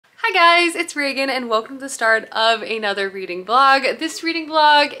Hi guys, it's Reagan and welcome to the start of another reading vlog. This reading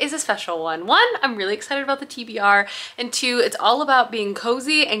vlog is a special one. One, I'm really excited about the TBR, and two, it's all about being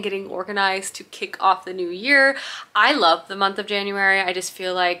cozy and getting organized to kick off the new year. I love the month of January. I just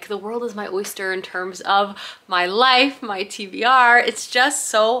feel like the world is my oyster in terms of my life, my TBR. It's just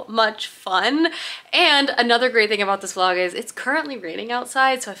so much fun. And another great thing about this vlog is it's currently raining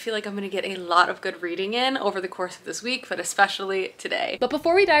outside, so I feel like I'm gonna get a lot of good reading in over the course of this week, but especially today. But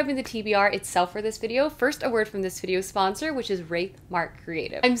before we dive into the TBR itself for this video, first a word from this video's sponsor, which is Wraithmark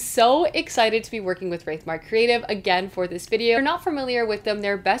Creative. I'm so excited to be working with Wraithmark Creative again for this video. If you're not familiar with them,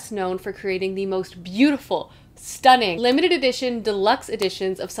 they're best known for creating the most beautiful, stunning, limited edition, deluxe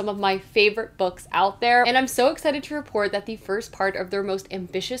editions of some of my favorite books out there. And I'm so excited to report that the first part of their most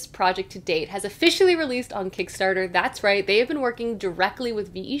ambitious project to date has officially released on Kickstarter. That's right, they have been working directly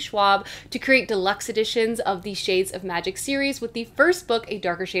with V.E. Schwab to create deluxe editions of the Shades of Magic series, with the first book, A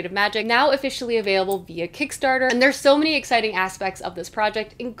Darker Shade of Magic, now officially available via Kickstarter. And there's so many exciting aspects of this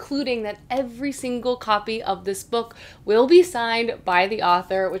project, including that every single copy of this book will be signed by the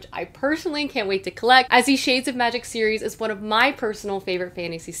author, which I personally can't wait to collect, as the Shades of Magic series is one of my personal favorite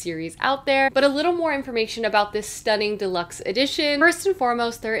fantasy series out there. But a little more information about this stunning deluxe edition. First and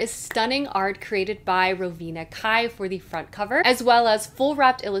foremost, there is stunning art created by Rowena Kai for the front cover, as well as full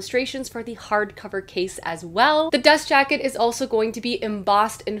wrapped illustrations for the hardcover case as well. The dust jacket is also going to be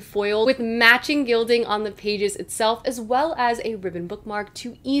embossed and foiled with matching gilding on the pages itself, as well as a ribbon bookmark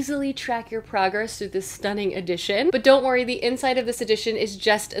to easily track your progress through this stunning edition. But don't worry, the inside of this edition is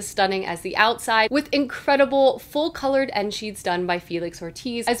just as stunning as the outside, with incredible full-colored end sheets done by Felix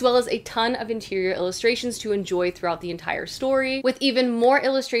Ortiz, as well as a ton of interior illustrations to enjoy throughout the entire story, with even more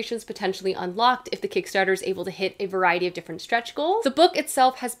illustrations potentially unlocked if the Kickstarter is able to hit a variety of different stretch goals. The book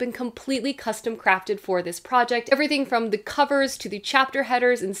itself has been completely custom crafted for this project, everything from the covers to the chapter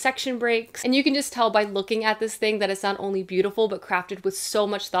headers and section breaks, and you can just tell by looking at this thing that it's not only beautiful but crafted with so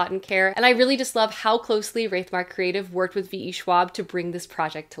much thought and care. And I really just love how closely Wraithmark Creative worked with V.E. Schwab to bring this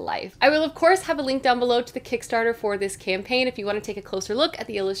project to life. I will of course have a link down below to the Kickstarter for this campaign if you want to take a closer look at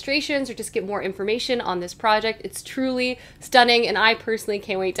the illustrations or just get more information on this project. It's truly stunning, and I personally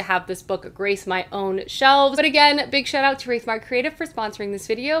can't wait to have this book grace my own shelves. But again, big shout out to Wraithmark Creative for sponsoring this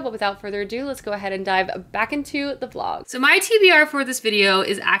video. But without further ado, let's go ahead and dive back into the vlog. So my TBR for this video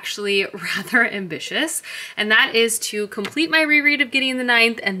is actually rather ambitious, and that is to complete my reread of Gideon the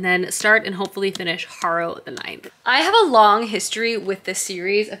Ninth and then start and hopefully finish Harrow the Ninth. I have a long history with this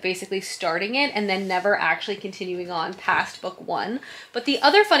series of basically starting it and then never actually continuing on past book one. But the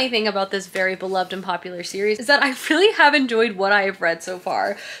other funny thing about this very beloved and popular series is that I really have enjoyed what I have read so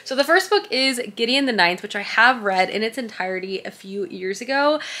far. So the first book is Gideon the Ninth, which I have read in its entirety a few years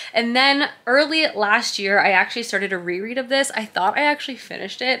ago. And then early last year, I actually started a reread of this. I thought I actually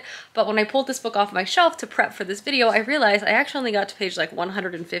finished it, but when I pulled this book off my shelf to prep for this video, I realized I actually only got to page like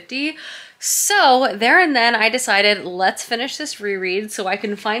 150. So there and then I decided, let's finish this reread so I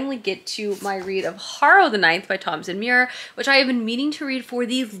can finally get to my read of Harrow the Ninth by Tamsin Muir, which I have been meaning to read for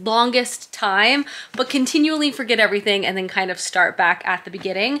the longest time, but continually forget everything and then kind of start back at the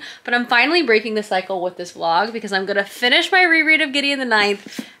beginning. But I'm finally breaking the cycle with this vlog because I'm gonna finish my reread of Gideon the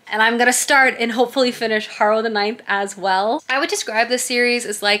Ninth, and I'm gonna start and hopefully finish Harrow the Ninth as well. I would describe this series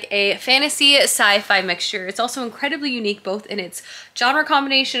as like a fantasy sci-fi mixture. It's also incredibly unique both in its genre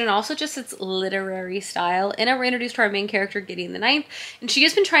combination and also just its literary style. In it, we're introduced to our main character, Gideon the Ninth, and she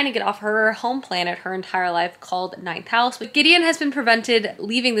has been trying to get off her home planet her entire life called Ninth House, but Gideon has been prevented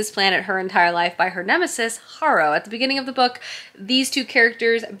leaving this planet her entire life by her nemesis, Harrow. At the beginning of the book, these two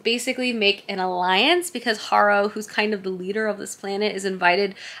characters basically make an alliance because Harrow, who's kind of the leader of this planet, is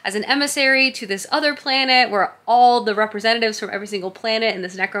invited as an emissary to this other planet where all the representatives from every single planet in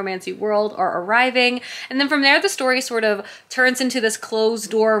this necromancy world are arriving. And then from there, the story sort of turns into this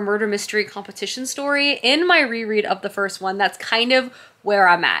closed-door murder mystery competition story. In my reread of the first one, that's kind of where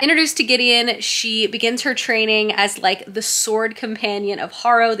I'm at. Introduced to Gideon, she begins her training as like the sword companion of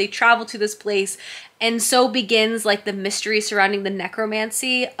Harrow. They travel to this place, and so begins like the mystery surrounding the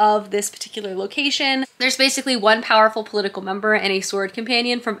necromancy of this particular location. There's basically one powerful political member and a sword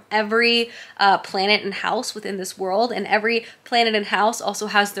companion from every planet and house within this world, and every planet and house also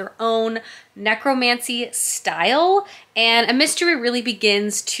has their own necromancy style, and a mystery really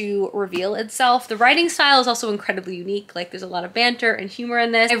begins to reveal itself. The writing style is also incredibly unique. Like, there's a lot of banter and humor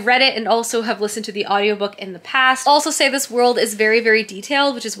in this. I've read it and also have listened to the audiobook in the past. Also say this world is very, very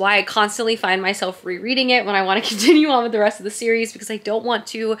detailed, which is why I constantly find myself rereading it when I want to continue on with the rest of the series because I don't want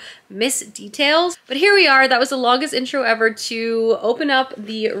to miss details. But here we are. That was the longest intro ever to open up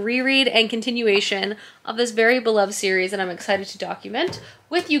the reread and continuation of this very beloved series that I'm excited to document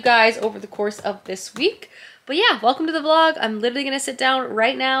with you guys over the course of this week. But yeah, welcome to the vlog. I'm literally gonna sit down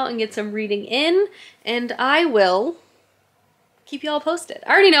right now and get some reading in, and I will keep you all posted.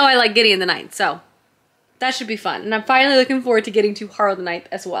 I already know I like Gideon the Ninth, so that should be fun. And I'm finally looking forward to getting to Harrow the Ninth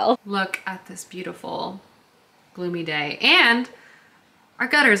as well. Look at this beautiful gloomy day, and our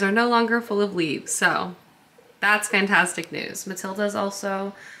gutters are no longer full of leaves, so that's fantastic news. Matilda's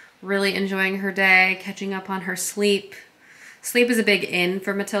also really enjoying her day, catching up on her sleep. Sleep is a big in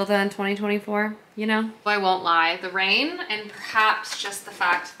for Matilda in 2024, you know? I won't lie, the rain and perhaps just the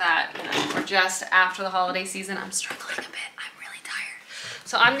fact that, you know, we're just after the holiday season, I'm struggling a bit. I'm really tired.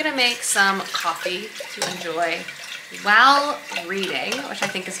 So I'm gonna make some coffee to enjoy while reading, which I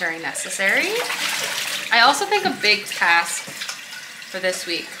think is very necessary. I also think a big task for this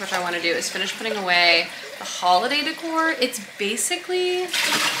week, which I want to do, is finish putting away the holiday decor. It's basically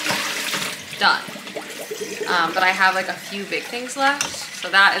done, but I have like a few big things left, so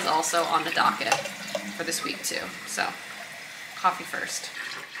that is also on the docket for this week too. So coffee first.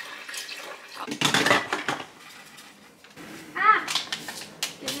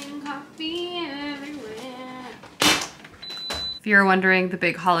 Getting coffee everywhere. If you're wondering the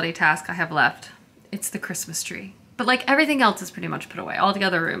big holiday task I have left, it's the Christmas tree. But like everything else is pretty much put away, all the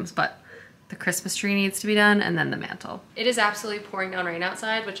other rooms, but the Christmas tree needs to be done, and then the mantle. It is absolutely pouring down rain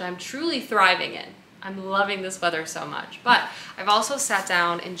outside, which I'm truly thriving in. I'm loving this weather so much. But I've also sat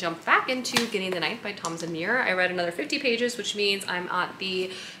down and jumped back into Gideon the Ninth by Thomas and Muir. I read another 50 pages, which means I'm at the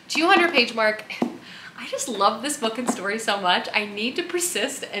 200 page mark. I just love this book and story so much. I need to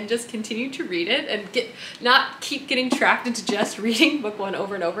persist and just continue to read it and not keep getting trapped into just reading book one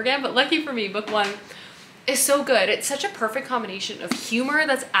over and over again. But lucky for me, book one is so good. It's such a perfect combination of humor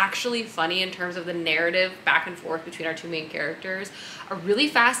that's actually funny in terms of the narrative back and forth between our two main characters, a really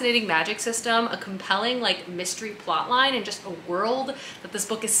fascinating magic system, a compelling like mystery plot line, and just a world that this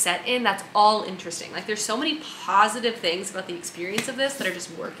book is set in that's all interesting. Like there's so many positive things about the experience of this that are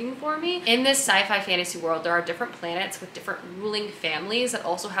just working for me. In this sci-fi fantasy world, there are different planets with different ruling families that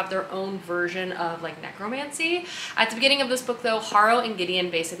also have their own version of like necromancy. At the beginning of this book though, Harrow and Gideon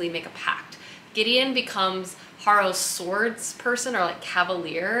basically make a pact. Gideon becomes Harrow's swords person, or like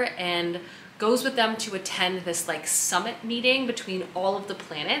cavalier, and goes with them to attend this like summit meeting between all of the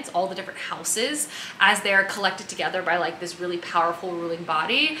planets, all the different houses, as they're collected together by like this really powerful ruling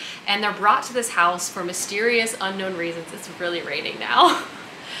body. And they're brought to this house for mysterious unknown reasons. It's really raining now.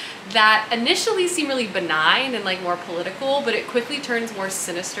 That initially seem really benign and like more political, but it quickly turns more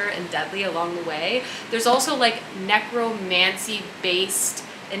sinister and deadly along the way. There's also like necromancy based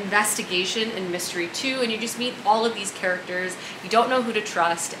investigation and mystery too, and you just meet all of these characters. You don't know who to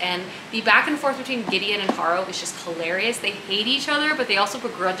trust, and the back and forth between Gideon and Harrow is just hilarious. They hate each other, but they also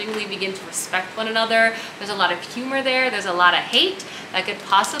begrudgingly begin to respect one another. There's a lot of humor there. There's a lot of hate that could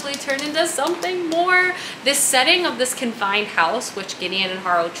possibly turn into something more. This setting of this confined house, which Gideon and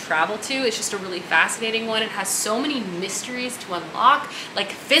Harrow travel to, is just a really fascinating one. It has so many mysteries to unlock,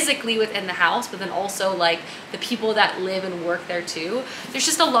 like physically within the house, but then also like the people that live and work there too. There's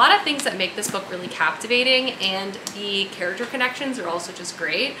just a lot of things that make this book really captivating, and the character connections are also just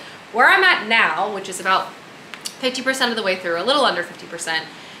great. Where I'm at now, which is about 50% of the way through, a little under 50%,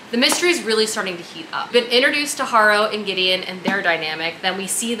 the mystery is really starting to heat up. We've been introduced to Harrow and Gideon and their dynamic, then we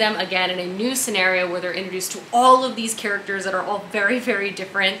see them again in a new scenario where they're introduced to all of these characters that are all very, very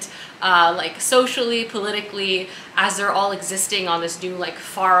different, like socially, politically, as they're all existing on this new like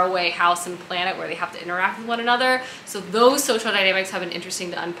faraway house and planet where they have to interact with one another. So those social dynamics have been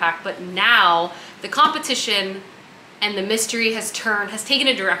interesting to unpack, but now the competition and the mystery has taken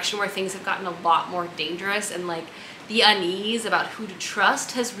a direction where things have gotten a lot more dangerous, and like the unease about who to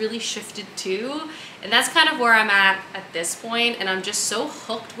trust has really shifted too. And that's kind of where I'm at this point, and I'm just so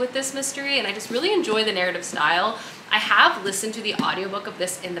hooked with this mystery, and I just really enjoy the narrative style. I have listened to the audiobook of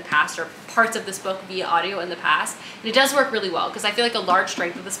this in the past, or parts of this book via audio in the past, and it does work really well because I feel like a large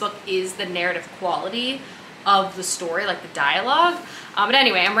strength of this book is the narrative quality of the story, like the dialogue. But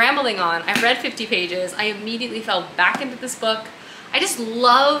anyway, I'm rambling on. I've read 50 pages. I immediately fell back into this book. I just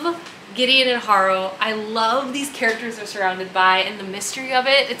love Gideon and Harrow. I love these characters they're surrounded by, and the mystery of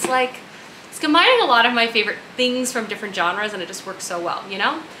it. It's like, it's combining a lot of my favorite things from different genres, and it just works so well, you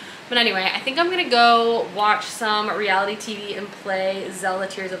know? But anyway, I think I'm gonna go watch some reality TV and play Zelda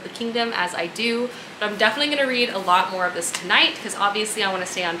Tears of the Kingdom as I do. But I'm definitely gonna read a lot more of this tonight because obviously I wanna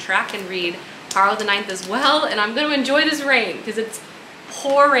stay on track and read Harrow the Ninth as well. And I'm gonna enjoy this rain because it's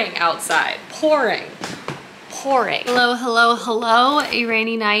pouring outside, pouring. Hello, hello, hello. A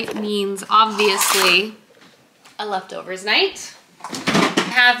rainy night means obviously a leftovers night.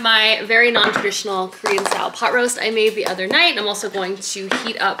 have my very non-traditional Korean style pot roast I made the other night. I'm also going to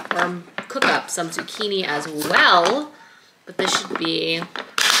heat up or cook up some zucchini as well, but this should be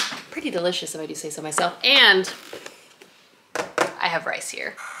pretty delicious if I do say so myself. And I have rice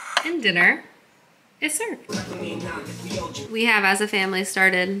here. And dinner is served. We have, as a family,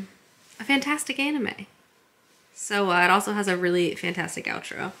 started a fantastic anime. So it also has a really fantastic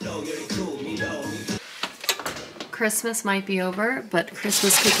outro. Christmas might be over, but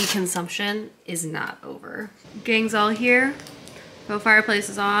Christmas cookie consumption is not over. Gang's all here. The fireplace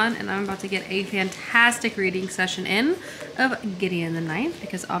is on, and I'm about to get a fantastic reading session in of Gideon the Ninth,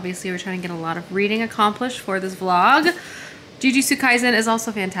 because obviously we're trying to get a lot of reading accomplished for this vlog. Jujutsu Kaisen is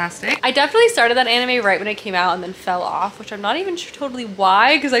also fantastic. I definitely started that anime right when it came out and then fell off, which I'm not even sure totally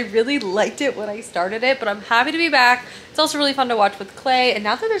why, because I really liked it when I started it, but I'm happy to be back. It's also really fun to watch with Clay, and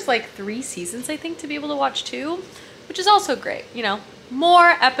now that there's like 3 seasons, I think, to be able to watch too, which is also great, you know,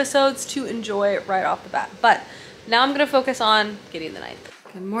 more episodes to enjoy right off the bat. But now I'm gonna focus on Gideon the Ninth.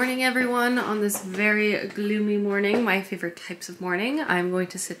 Good morning, everyone. On this very gloomy morning, my favorite types of morning, I'm going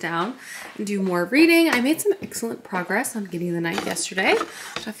to sit down and do more reading. I made some excellent progress on Gideon the Ninth yesterday,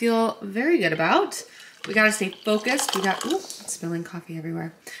 which I feel very good about. We gotta stay focused. We got, ooh, spilling coffee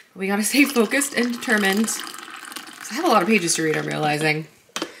everywhere. We gotta stay focused and determined. I have a lot of pages to read, I'm realizing.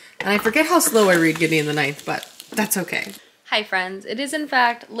 And I forget how slow I read Gideon the Ninth, but that's okay. Hi friends, it is in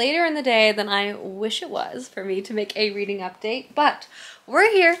fact later in the day than I wish it was for me to make a reading update, but we're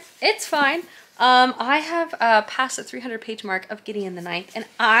here, it's fine. I have passed the 300-page mark of Gideon the Ninth, and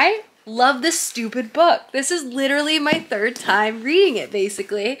I love this stupid book. This is literally my 3rd time reading it,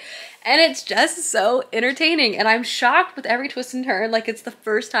 basically, and it's just so entertaining, and I'm shocked with every twist and turn like it's the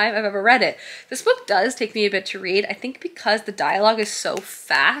first time I've ever read it. This book does take me a bit to read, I think because the dialogue is so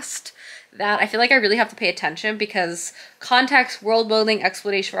fast that I feel like I really have to pay attention, because context, world building,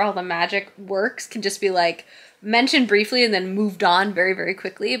 explanation for how the magic works can just be like mentioned briefly and then moved on very, very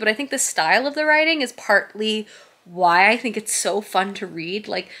quickly. But I think the style of the writing is partly why I think it's so fun to read.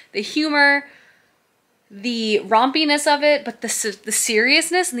 Like the humor, the rompiness of it, but the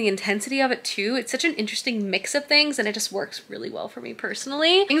seriousness and the intensity of it too. It's such an interesting mix of things, and it just works really well for me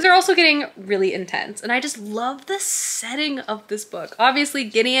personally. Things are also getting really intense, and I just love the setting of this book. Obviously,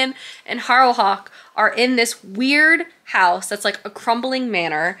 Gideon and Harrow are in this weird house that's like a crumbling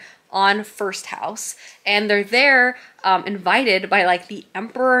manor on First House, and they're there invited by like the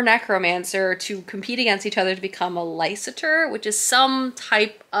Emperor Necromancer to compete against each other to become a Lysator, which is some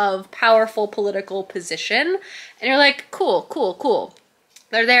type of powerful political position. And you're like, cool, cool, cool.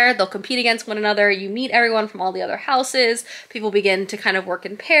 They're there, they'll compete against one another, you meet everyone from all the other houses, people begin to kind of work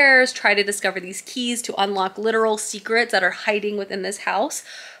in pairs, try to discover these keys to unlock literal secrets that are hiding within this house.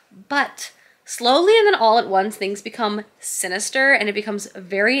 But slowly and then all at once, things become sinister and it becomes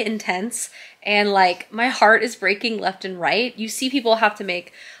very intense, and like my heart is breaking left and right. You see people have to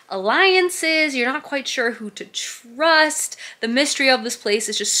make alliances, you're not quite sure who to trust. The mystery of this place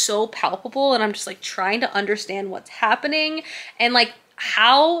is just so palpable, and I'm just like trying to understand what's happening and like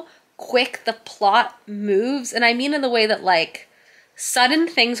how quick the plot moves. And I mean in the way that like sudden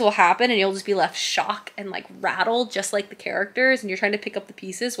things will happen and you'll just be left shocked and like rattled just like the characters, and you're trying to pick up the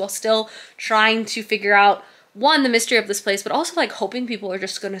pieces while still trying to figure out, one, the mystery of this place, but also like hoping people are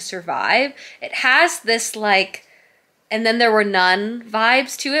just going to survive. It has this like And Then There Were None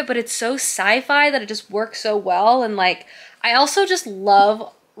vibes to it, but it's so sci-fi that it just works so well. And like I also just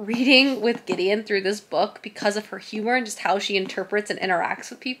love reading with Gideon through this book because of her humor, and just how she interprets and interacts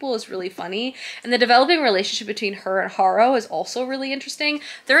with people is really funny. And the developing relationship between her and Harrow is also really interesting.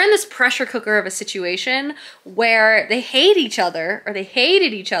 They're in this pressure cooker of a situation where they hate each other, or they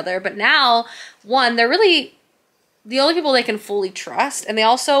hated each other, but now, one, they're really the only people they can fully trust, and they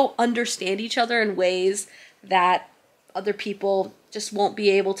also understand each other in ways that other people just won't be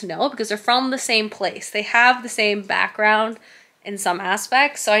able to know because they're from the same place. They have the same background in some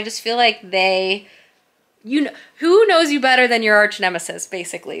aspects. So I just feel like they, you know, who knows you better than your arch nemesis,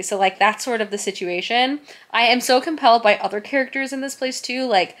 basically. So like that's sort of the situation. I am so compelled by other characters in this place too.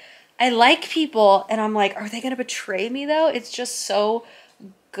 Like I like people and I'm like, are they gonna betray me though? It's just so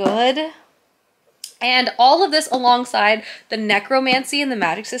good. And all of this alongside the necromancy and the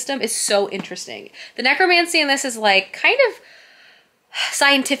magic system is so interesting. The necromancy in this is like kind of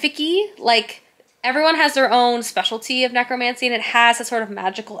scientific-y, like everyone has their own specialty of necromancy, and it has a sort of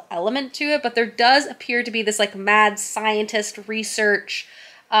magical element to it, but there does appear to be this like mad scientist research,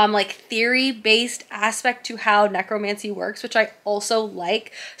 like theory-based aspect to how necromancy works, which I also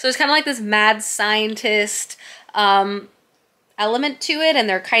like. So it's kind of like this mad scientist element to it, and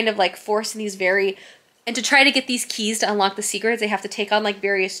they're kind of like forced in these very And to try to get these keys to unlock the secrets, they have to take on like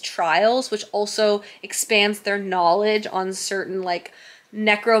various trials, which also expands their knowledge on certain like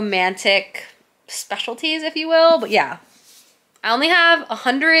necromantic specialties, if you will. But yeah, I only have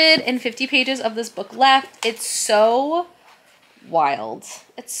 150 pages of this book left. It's so wild.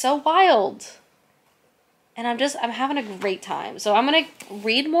 It's so wild. And I'm having a great time. So I'm gonna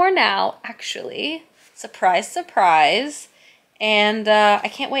read more now, actually. Surprise, surprise. And I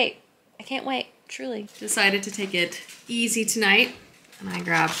can't wait. I can't wait. Truly. Decided to take it easy tonight, and we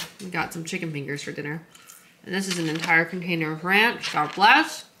got some chicken fingers for dinner. And this is an entire container of ranch. God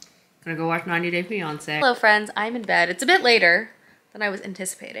bless. Gonna go watch 90 Day Fiancé. Hello friends, I'm in bed. It's a bit later than I was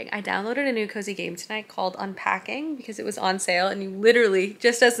anticipating. I downloaded a new cozy game tonight called Unpacking because it was on sale, and you literally,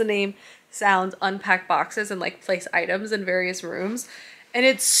 just as the name sounds, unpack boxes and like place items in various rooms. And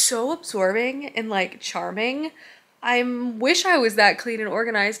it's so absorbing and like charming. I wish I was that clean and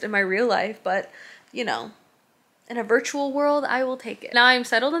organized in my real life, but you know, in a virtual world, I will take it. Now I'm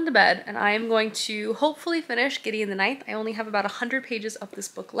settled into bed, and I am going to hopefully finish Gideon the Ninth. I only have about 100 pages of this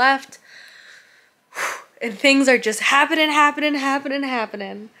book left. And things are just happening. I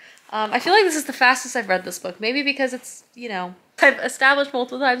feel like this is the fastest I've read this book. Maybe because it's, you know, I've established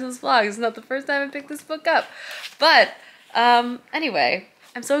multiple times in this vlog. It's not the first time I picked this book up. But anyway,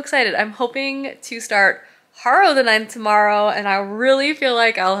 I'm so excited. I'm hoping to start Harrow the Ninth tomorrow, and I really feel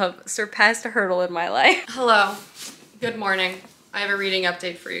like I'll have surpassed a hurdle in my life. Hello, good morning. I have a reading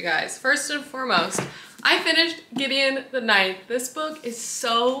update for you guys. First and foremost, I finished Gideon the Ninth. This book is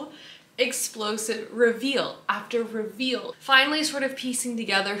so explosive, reveal after reveal. Finally sort of piecing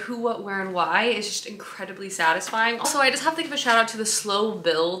together who, what, where, and why is just incredibly satisfying. Also, I just have to give a shout out to the slow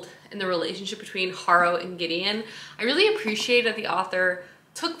build in the relationship between Harrow and Gideon. I really appreciate that the author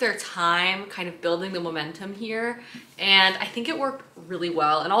took their time kind of building the momentum here, and I think it worked really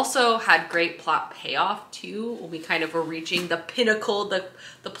well, and also had great plot payoff too when we kind of were reaching the pinnacle,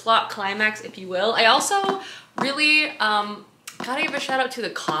 the plot climax, if you will. I also really gotta give a shout out to the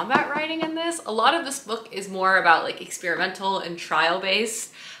combat writing in this. A lot of this book is more about like experimental and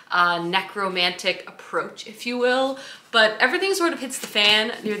trial-based necromantic approach, if you will, but everything sort of hits the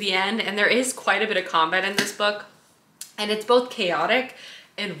fan near the end, and there is quite a bit of combat in this book, and it's both chaotic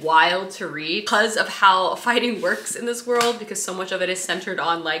and wild to read because of how fighting works in this world, because so much of it is centered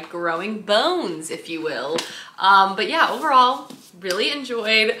on like growing bones, if you will. But yeah, overall, really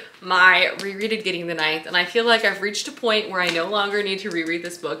enjoyed my reread of Gideon the Ninth, and I feel like I've reached a point where I no longer need to reread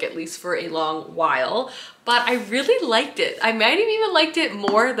this book, at least for a long while. But I really liked it. I might have even liked it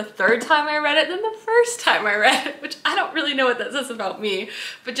more the third time I read it than the first time I read it, which I don't really know what that says about me,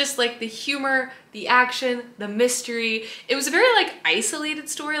 but just like the humor, the action, the mystery. It was a very like isolated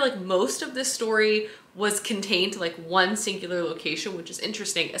story. Like most of this story was contained to like one singular location, which is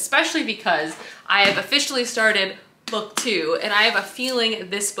interesting, especially because I have officially started book 2, and I have a feeling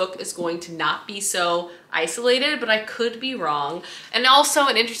this book is going to not be so isolated, but I could be wrong. And also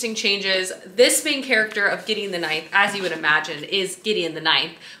an interesting change is this main character of Gideon the Ninth, as you would imagine, is Gideon the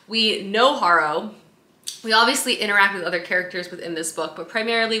Ninth. We know Harrow. We obviously interact with other characters within this book, but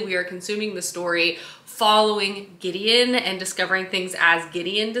primarily we are consuming the story following Gideon and discovering things as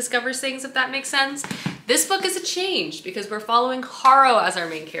Gideon discovers things, if that makes sense. This book is a change because we're following Harrow as our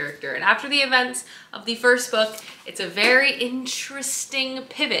main character, and after the events of the first book, it's a very interesting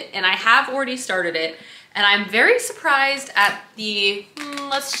pivot, and I have already started it, and I'm very surprised at the,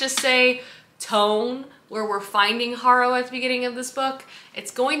 let's just say, tone where we're finding Harrow at the beginning of this book.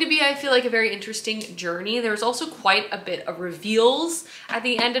 It's going to be, I feel like, a very interesting journey. There's also quite a bit of reveals at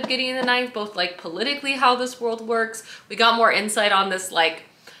the end of Gideon the Ninth, both like politically how this world works. We got more insight on this like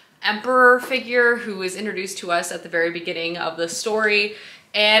emperor figure who was introduced to us at the very beginning of the story.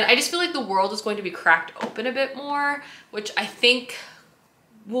 And I just feel like the world is going to be cracked open a bit more, which I think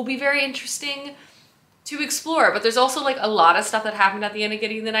will be very interesting to explore. But there's also like a lot of stuff that happened at the end of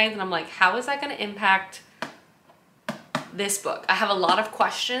Gideon the Ninth, and I'm like, how is that going to impact this book? I have a lot of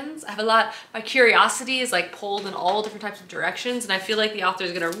questions. My curiosity is like pulled in all different types of directions, and I feel like the author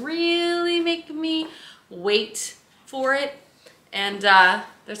is going to really make me wait for it. And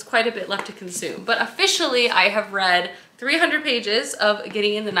there's quite a bit left to consume. But officially, I have read 300 pages of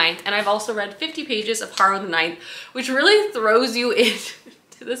Gideon the Ninth, and I've also read 50 pages of Harrow the Ninth, which really throws you into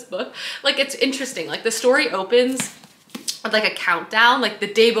this book. Like, it's interesting. Like, the story opens with like a countdown, like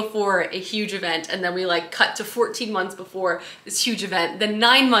the day before a huge event, and then we like cut to 14 months before this huge event, then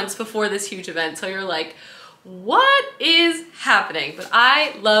 9 months before this huge event. So you're like, what is happening? But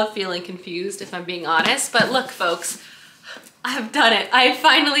I love feeling confused, if I'm being honest. But look, folks, I have done it. I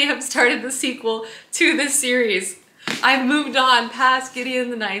finally have started the sequel to this series. I've moved on past Gideon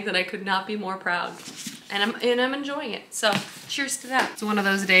the Ninth, and I could not be more proud. and I'm enjoying it. So cheers to that. It's one of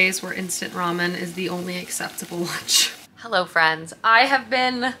those days where instant ramen is the only acceptable lunch. Hello friends, I have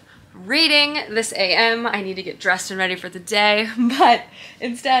been reading this AM. I need to get dressed and ready for the day, but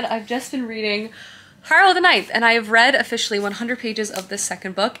instead I've just been reading Harrow the Ninth, and I have read officially 100 pages of this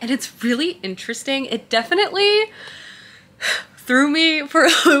second book, and it's really interesting. It definitely threw me for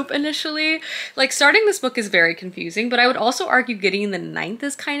a loop initially. Like, starting this book is very confusing, but I would also argue Gideon the Ninth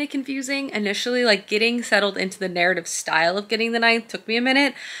is kind of confusing initially. Like, getting settled into the narrative style of Gideon the Ninth took me a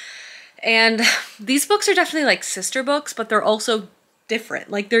minute. And these books are definitely like sister books, but they're also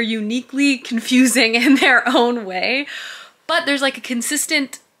different. Like, they're uniquely confusing in their own way, but there's like a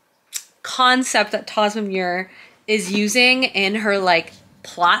consistent concept that Tasma Muir is using in her like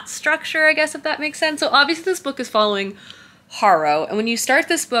plot structure, I guess, if that makes sense. So obviously this book is following Harrow, and when you start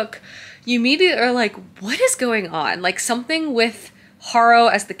this book, you immediately are like, what is going on? Like, something with Harrow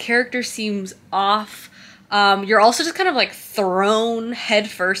as the character seems off. You're also just kind of like thrown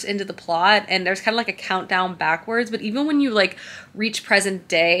headfirst into the plot, and there's kind of like a countdown backwards. But even when you like reach present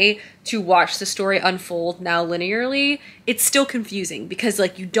day to watch the story unfold now linearly, it's still confusing because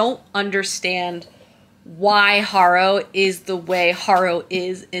like you don't understand why Harrow is the way Harrow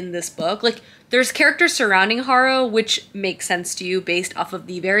is in this book. Like, there's characters surrounding Harrow which make sense to you based off of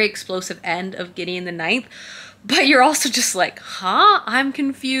the very explosive end of Gideon the Ninth. But you're also just like, huh? I'm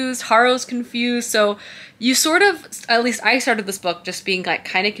confused. Harrow's confused. So you sort of, at least I started this book just being like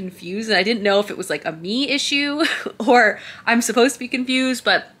kind of confused, and I didn't know if it was like a me issue or I'm supposed to be confused,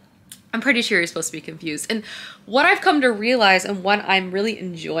 but I'm pretty sure you're supposed to be confused. And what I've come to realize, and what I'm really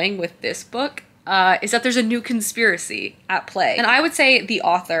enjoying with this book, is that there's a new conspiracy at play. And I would say the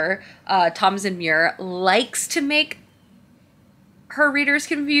author, Tasma Muir, likes to make her readers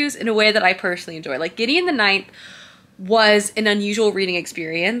confused in a way that I personally enjoy. Like, Gideon the Ninth was an unusual reading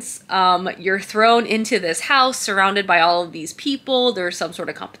experience. You're thrown into this house surrounded by all of these people. There's some sort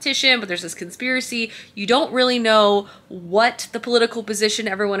of competition, but there's this conspiracy. You don't really know what the political position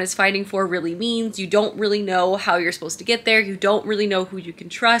everyone is fighting for really means. You don't really know how you're supposed to get there. You don't really know who you can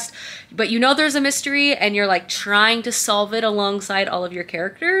trust, but you know there's a mystery, and you're like trying to solve it alongside all of your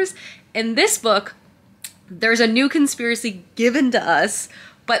characters. In this book, there's a new conspiracy given to us,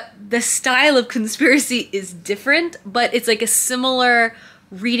 but the style of conspiracy is different, but it's like a similar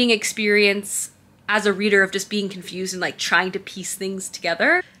reading experience as a reader of just being confused and like trying to piece things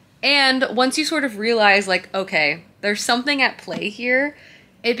together. And once you sort of realize like, okay, there's something at play here,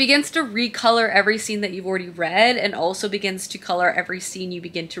 it begins to recolor every scene that you've already read, and also begins to color every scene you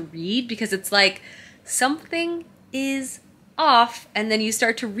begin to read, because it's like something is off, and then you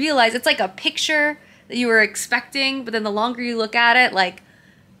start to realize it's like a picture that you were expecting, but then the longer you look at it, like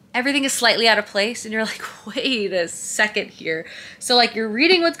everything is slightly out of place, and you're like, wait a second here. So like you're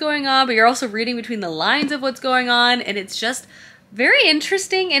reading what's going on, but you're also reading between the lines of what's going on, and it's just very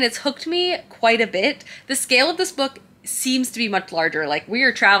interesting, and it's hooked me quite a bit. The scale of this book seems to be much larger. Like, we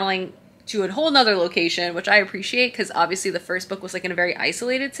are traveling to a whole nother location, which I appreciate, because obviously the first book was like in a very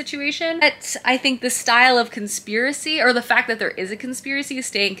isolated situation. But I think the style of conspiracy, or the fact that there is a conspiracy, is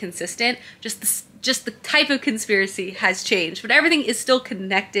staying consistent. Just the type of conspiracy has changed, but everything is still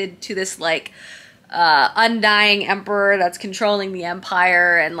connected to this like undying emperor that's controlling the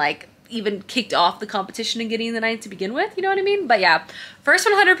empire, and like even kicked off the competition in Gideon the Ninth to begin with, you know what I mean? But yeah, first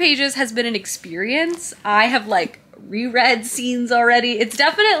 100 pages has been an experience. I have like reread scenes already. It's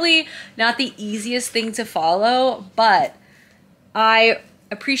definitely not the easiest thing to follow, but I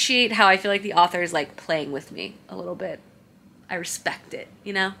appreciate how I feel like the author is like playing with me a little bit. I respect it,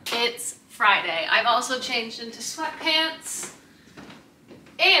 you know? It's Friday. I've also changed into sweatpants,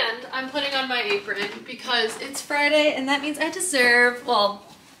 and I'm putting on my apron because it's Friday, and that means I deserve, well,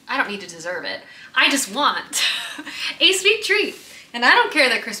 I don't need to deserve it. I just want a sweet treat. And I don't care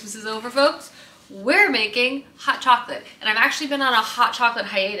that Christmas is over, folks. We're making hot chocolate, and I've actually been on a hot chocolate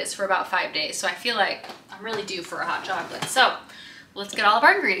hiatus for about 5 days, so I feel like I'm really due for a hot chocolate. So let's get all of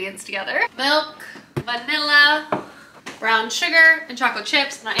our ingredients together. Milk, vanilla, brown sugar, and chocolate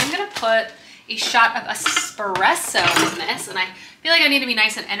chips. And I am gonna put a shot of espresso in this, and I feel like I need to be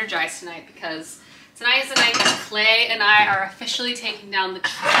nice and energized tonight, because tonight is the night that Clay and I are officially taking down the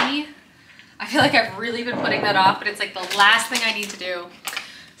tree. I feel like I've really been putting that off, but it's like the last thing I need to do.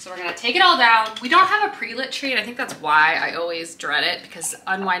 So we're gonna take it all down. We don't have a pre-lit tree, and I think that's why I always dread it, because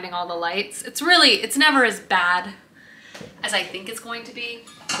unwinding all the lights, it's never as bad as I think it's going to be.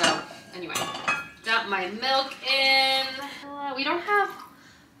 So anyway, got my milk in. We don't have,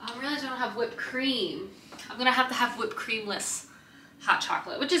 I really don't have whipped cream. I'm gonna have to have whipped creamless hot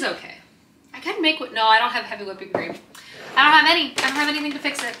chocolate, which is okay. I could make, no, I don't have heavy whipping cream. I don't have anything to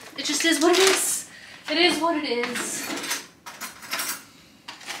fix it. It just is what it is. It is what it is.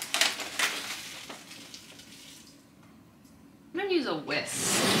 I'm gonna use a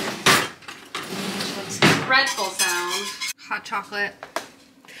whisk. That's a dreadful sound. Hot chocolate.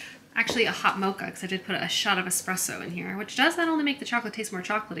 Actually a hot mocha, because I did put a shot of espresso in here, which does not only make the chocolate taste more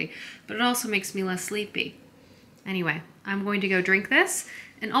chocolatey, but it also makes me less sleepy. Anyway, I'm going to go drink this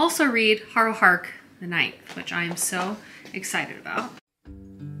and also read Harrow the Ninth, which I am so excited about.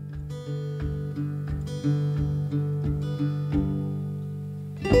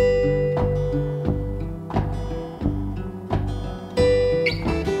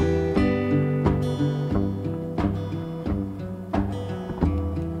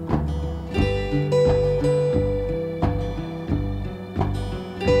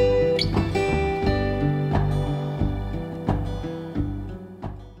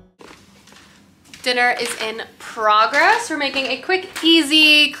 Dinner is in progress. We're making a quick,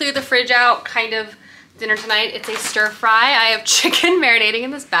 easy, clear the fridge out kind of dinner tonight. It's a stir fry. I have chicken marinating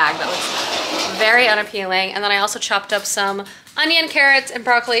in this bag that looks very unappealing. And then I also chopped up some onion, carrots, and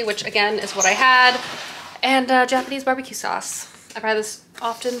broccoli, which again is what I had, and Japanese barbecue sauce. I buy this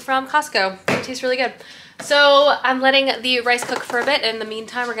often from Costco. It tastes really good. So I'm letting the rice cook for a bit. In the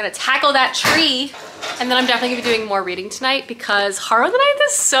meantime, we're gonna tackle that tree. And then I'm definitely gonna be doing more reading tonight because Harrow the Ninth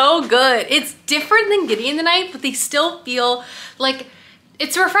is so good. It's different than Gideon the Ninth, but they still feel like,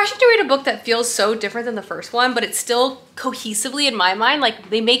 it's refreshing to read a book that feels so different than the first one, but it's still cohesively in my mind, like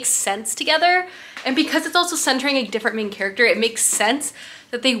they make sense together. And because it's also centering a different main character, it makes sense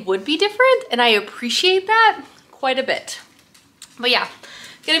that they would be different. And I appreciate that quite a bit. But yeah.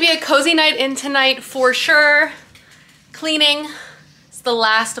 Gonna be a cozy night in tonight for sure. Cleaning. It's the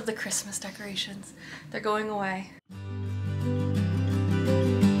last of the Christmas decorations. They're going away.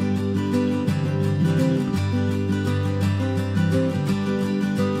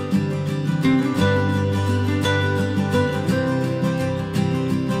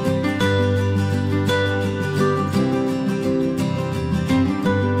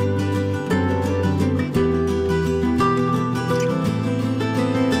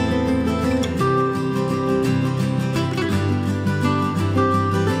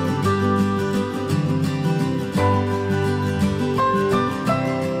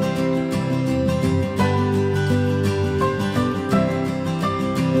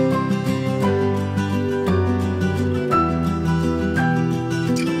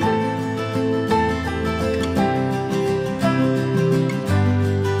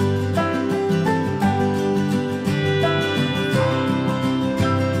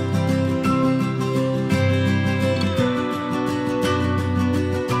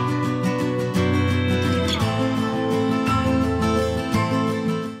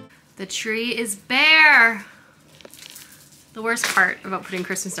 The tree is bare. The worst part about putting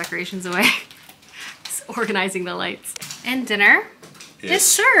Christmas decorations away is organizing the lights. And dinner is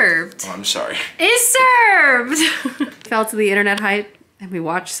served. Oh, I'm sorry. Is served. Fell to the internet hype and we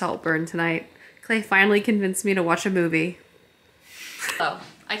watched Saltburn tonight. Clay finally convinced me to watch a movie. So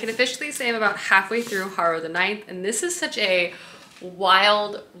I can officially say I'm about halfway through Harrow the Ninth, and this is such a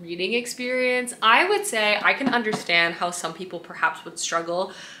wild reading experience. I would say I can understand how some people perhaps would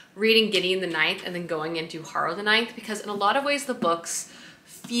struggle reading Gideon the Ninth and then going into Harrow the Ninth, because in a lot of ways the books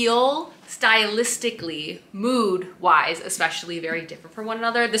feel stylistically, mood-wise especially, very different from one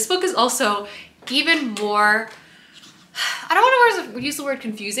another. This book is also even more, I don't want to use the word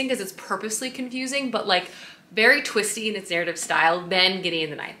confusing because it's purposely confusing, but like very twisty in its narrative style than Gideon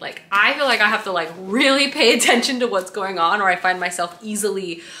the Ninth. Like I feel like I have to like really pay attention to what's going on, or I find myself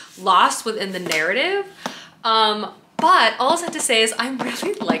easily lost within the narrative. But all I have to say is I'm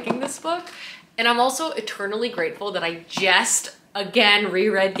really liking this book, and I'm also eternally grateful that I just again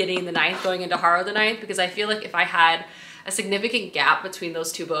reread Gideon the Ninth going into Harrow the Ninth, because I feel like if I had a significant gap between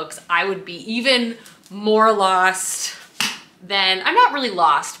those two books, I would be even more lost than, I'm not really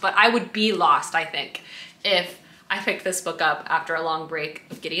lost, but I would be lost, I think, if I picked this book up after a long break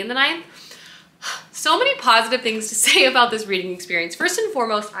of Gideon the Ninth. So many positive things to say about this reading experience. First and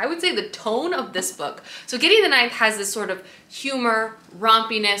foremost, I would say the tone of this book. So Gideon the Ninth has this sort of humor,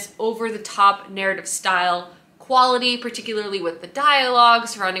 rompiness, over-the-top narrative style quality, particularly with the dialogue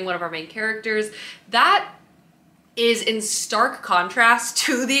surrounding one of our main characters. That is in stark contrast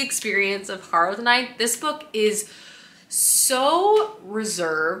to the experience of Harrow the Ninth. This book is so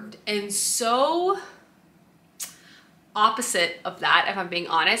reserved and so opposite of that, if I'm being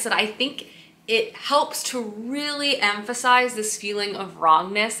honest, that I think it helps to really emphasize this feeling of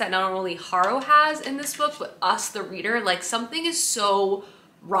wrongness that not only Harrow has in this book, but us, the reader. Like something is so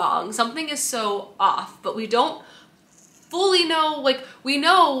wrong, something is so off, but we don't fully know, like, we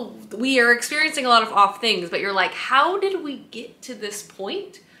know we are experiencing a lot of off things, but you're like, how did we get to this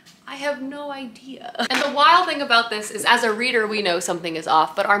point? I have no idea. And the wild thing about this is, as a reader, we know something is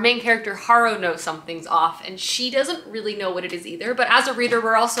off, but our main character, Harrow, knows something's off, and she doesn't really know what it is either. But as a reader,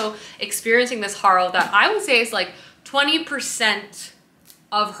 we're also experiencing this Harrow that I would say is like 20%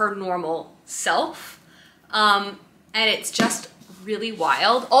 of her normal self. And it's just really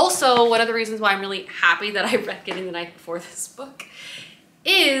wild. Also, one of the reasons why I'm really happy that I read Gideon the Ninth before this book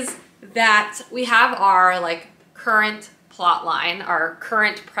is that we have our like current plot line, our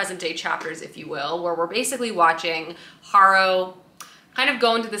current present day chapters, if you will, where we're basically watching Harrow kind of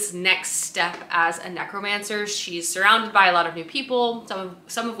go into this next step as a necromancer. She's surrounded by a lot of new people,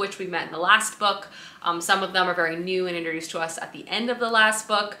 some of which we met in the last book. Some of them are very new and introduced to us at the end of the last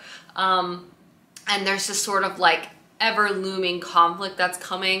book. And there's this sort of like ever looming conflict that's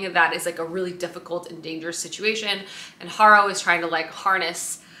coming that is like a really difficult and dangerous situation. And Harrow is trying to like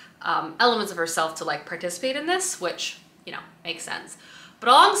harness elements of herself to like participate in this, which, you know, makes sense. But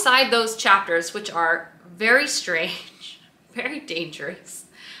alongside those chapters, which are very strange, very dangerous,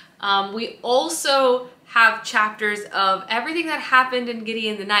 we also have chapters of everything that happened in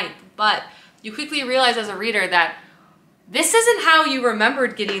Gideon the Ninth. But you quickly realize as a reader that this isn't how you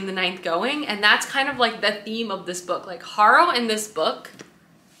remembered Gideon the Ninth going, and that's kind of like the theme of this book. Like, Harrow in this book,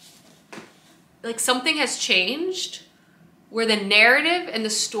 like, something has changed where the narrative and the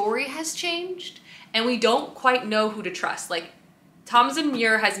story has changed, and we don't quite know who to trust. Like, Tamsin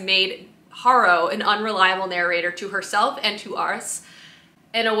Muir has made Harrow an unreliable narrator to herself and to us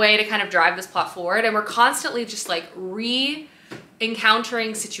in a way to kind of drive this plot forward, and we're constantly just like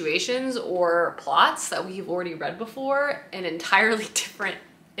encountering situations or plots that we've already read before in entirely different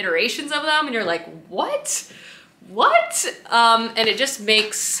iterations of them, and you're like, what? And it just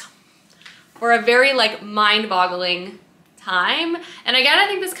makes for a very like mind-boggling time. And again, I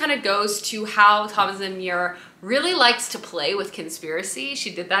think this kind of goes to how Tamsin Muir really likes to play with conspiracy.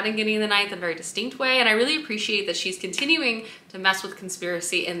 She did that in Gideon the Ninth in a very distinct way, and I really appreciate that she's continuing to mess with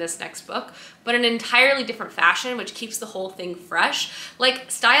conspiracy in this next book, but in an entirely different fashion, which keeps the whole thing fresh. Like,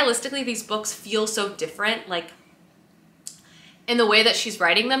 stylistically, these books feel so different, like, in the way that she's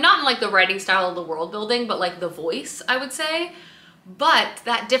writing them. Not in, like, the writing style of the world building, but, like, the voice, I would say. But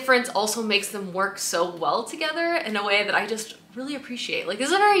that difference also makes them work so well together in a way that I just really appreciate. Like, this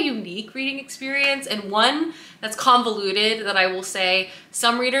is a very unique reading experience, and one that's convoluted that I will say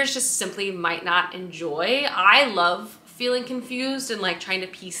some readers just simply might not enjoy. I love feeling confused and like trying to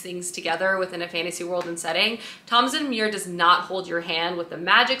piece things together within a fantasy world and setting. Tamsin Muir does not hold your hand with the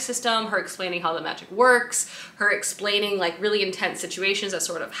magic system, her explaining how the magic works, her explaining like really intense situations that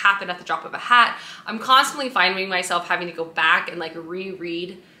sort of happen at the drop of a hat. I'm constantly finding myself having to go back and like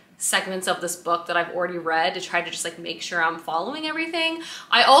reread segments of this book that I've already read to try to just like make sure I'm following everything.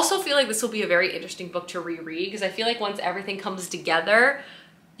 I also feel like this will be a very interesting book to reread, because I feel like once everything comes together,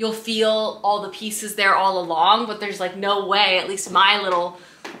 you'll feel all the pieces there all along, but there's like no way, at least my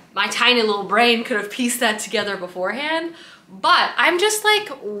tiny little brain could have pieced that together beforehand. But I'm just like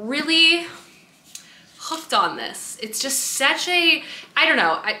really hooked on this. It's just such a, I don't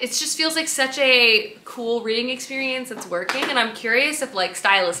know, it just feels like such a cool reading experience that's working, and I'm curious if like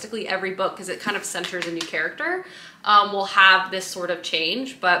stylistically every book, because it kind of centers a new character, will have this sort of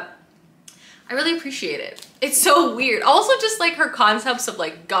change, but I really appreciate it. It's so weird. Also just like her concepts of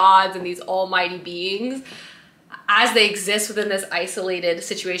like gods and these almighty beings as they exist within this isolated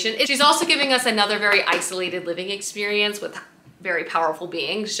situation. She's also giving us another very isolated living experience with very powerful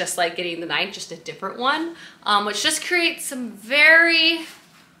beings, just like Gideon the Ninth, just a different one, which just creates some very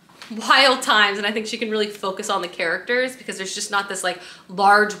wild times. And I think she can really focus on the characters because there's just not this like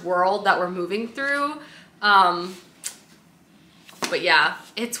large world that we're moving through. But yeah,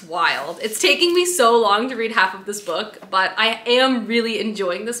 it's wild. It's taking me so long to read half of this book, but I am really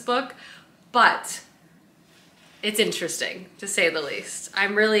enjoying this book, but it's interesting to say the least.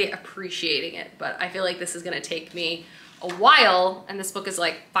 I'm really appreciating it, but I feel like this is gonna take me a while, and this book is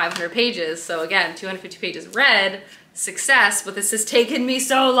like 500 pages. So again, 250 pages read, success, but this has taken me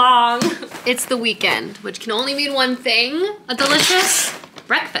so long. It's the weekend, which can only mean one thing, a delicious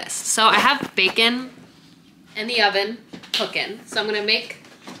breakfast. So I have bacon in the oven cooking. So I'm gonna make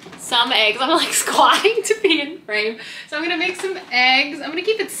some eggs. I'm like squatting to be in frame. So I'm gonna make some eggs. I'm gonna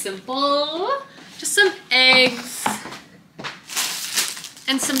keep it simple. Just some eggs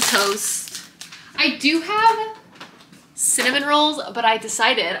and some toast. I do have cinnamon rolls, but I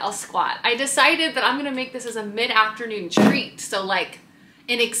decided I'll squat. I decided that I'm gonna make this as a mid-afternoon treat. So like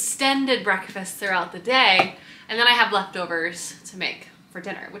an extended breakfast throughout the day. And then I have leftovers to make for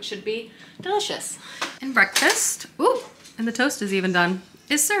dinner, which should be delicious. And breakfast, ooh, And the toast is even done.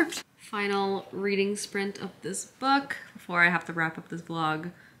 It's served. Final reading sprint of this book before I have to wrap up this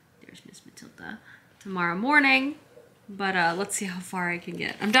vlog. There's Miss Matilda tomorrow morning. But let's see how far I can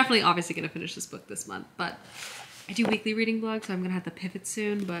get. I'm definitely obviously gonna finish this book this month, but I do weekly reading vlogs, so I'm gonna have to pivot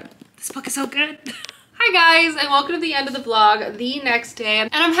soon, but this book is so good. Hi guys, and welcome to the end of the vlog, the next day. And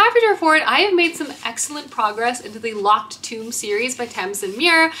I'm happy to report I have made some excellent progress into the Locked Tomb series by Tamsin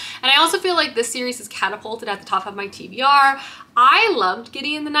Muir. And I also feel like this series is catapulted at the top of my TBR. I loved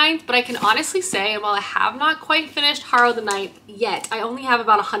Gideon the Ninth, but I can honestly say, and while I have not quite finished Harrow the Ninth yet, I only have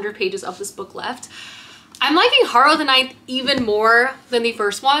about 100 pages of this book left. I'm liking Harrow the Ninth even more than the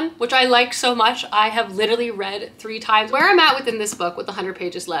first one, which I liked so much. I have literally read 3 times. Where I'm at within this book with 100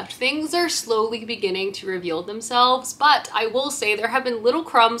 pages left, things are slowly beginning to reveal themselves, but I will say there have been little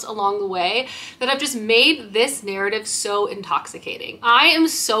crumbs along the way that have just made this narrative so intoxicating. I am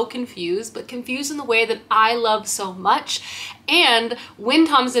so confused, but confused in the way that I love so much. And when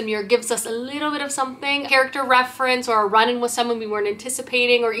Tamsin Muir gives us a little bit of something, character reference or a run-in with someone we weren't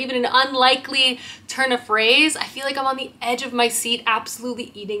anticipating, or even an unlikely turn of phrase, I feel like I'm on the edge of my seat,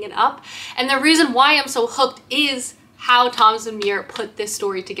 absolutely eating it up. And the reason why I'm so hooked is how Tamsin Muir put this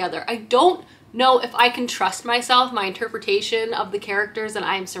story together. I don't know if I can trust myself, my interpretation of the characters that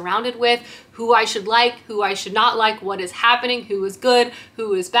I am surrounded with, who I should like, who I should not like, what is happening, who is good,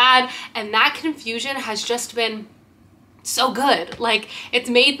 who is bad. And that confusion has just been so good. Like, it's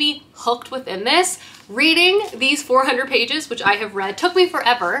made me hooked within this. Reading these 400 pages, which I have read, took me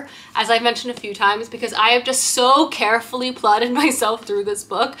forever, as I've mentioned a few times, because I have just so carefully plotted myself through this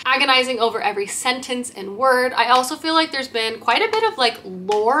book, agonizing over every sentence and word. I also feel like there's been quite a bit of like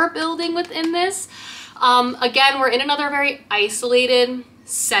lore building within this. Again, we're in another very isolated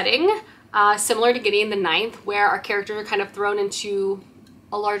setting, similar to Gideon the Ninth, where our characters are kind of thrown into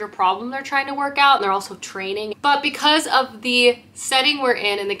a larger problem they're trying to work out, and they're also training. But because of the setting we're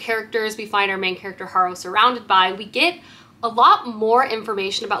in and the characters we find our main character Harrow surrounded by, we get a lot more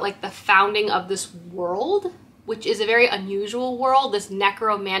information about like the founding of this world, which is a very unusual world, this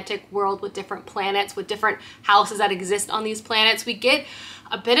necromantic world with different planets, with different houses that exist on these planets. We get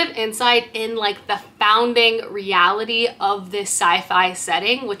a bit of insight in like the founding reality of this sci-fi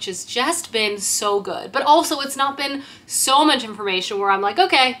setting, which has just been so good. But also it's not been so much information where I'm like,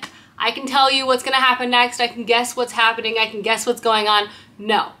 okay, I can tell you what's gonna happen next, I can guess what's happening, I can guess what's going on.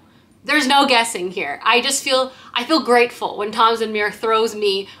 No, there's no guessing here. I feel grateful when Tamsin Muir throws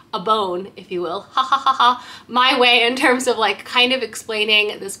me a bone, if you will, ha ha ha ha, my way in terms of like kind of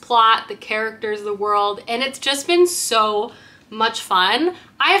explaining this plot, the characters, the world, and it's just been so much fun.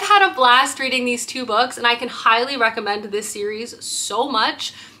 I've had a blast reading these 2 books, and I can highly recommend this series so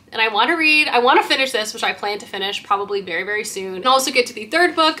much. And I want to finish this, which I plan to finish probably very, very soon. And also get to the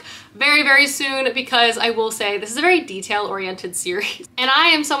 3rd book very, very soon, because I will say this is a very detail-oriented series. And I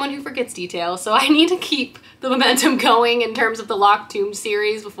am someone who forgets details, so I need to keep the momentum going in terms of the Locked Tomb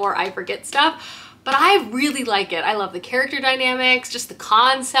series before I forget stuff. But I really like it. I love the character dynamics, just the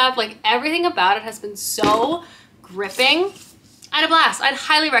concept, like everything about it has been so gripping. I had a blast. I'd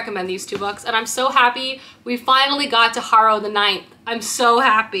highly recommend these 2 books, and I'm so happy we finally got to Harrow the Ninth. I'm so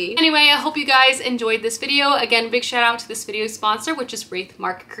happy. Anyway, I hope you guys enjoyed this video. Again, big shout out to this video's sponsor, which is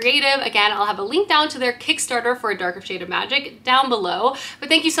Wraithmark Creative. Again, I'll have a link down to their Kickstarter for A Darker Shade of Magic down below. But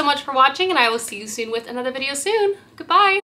thank you so much for watching, and I will see you soon with another video soon. Goodbye.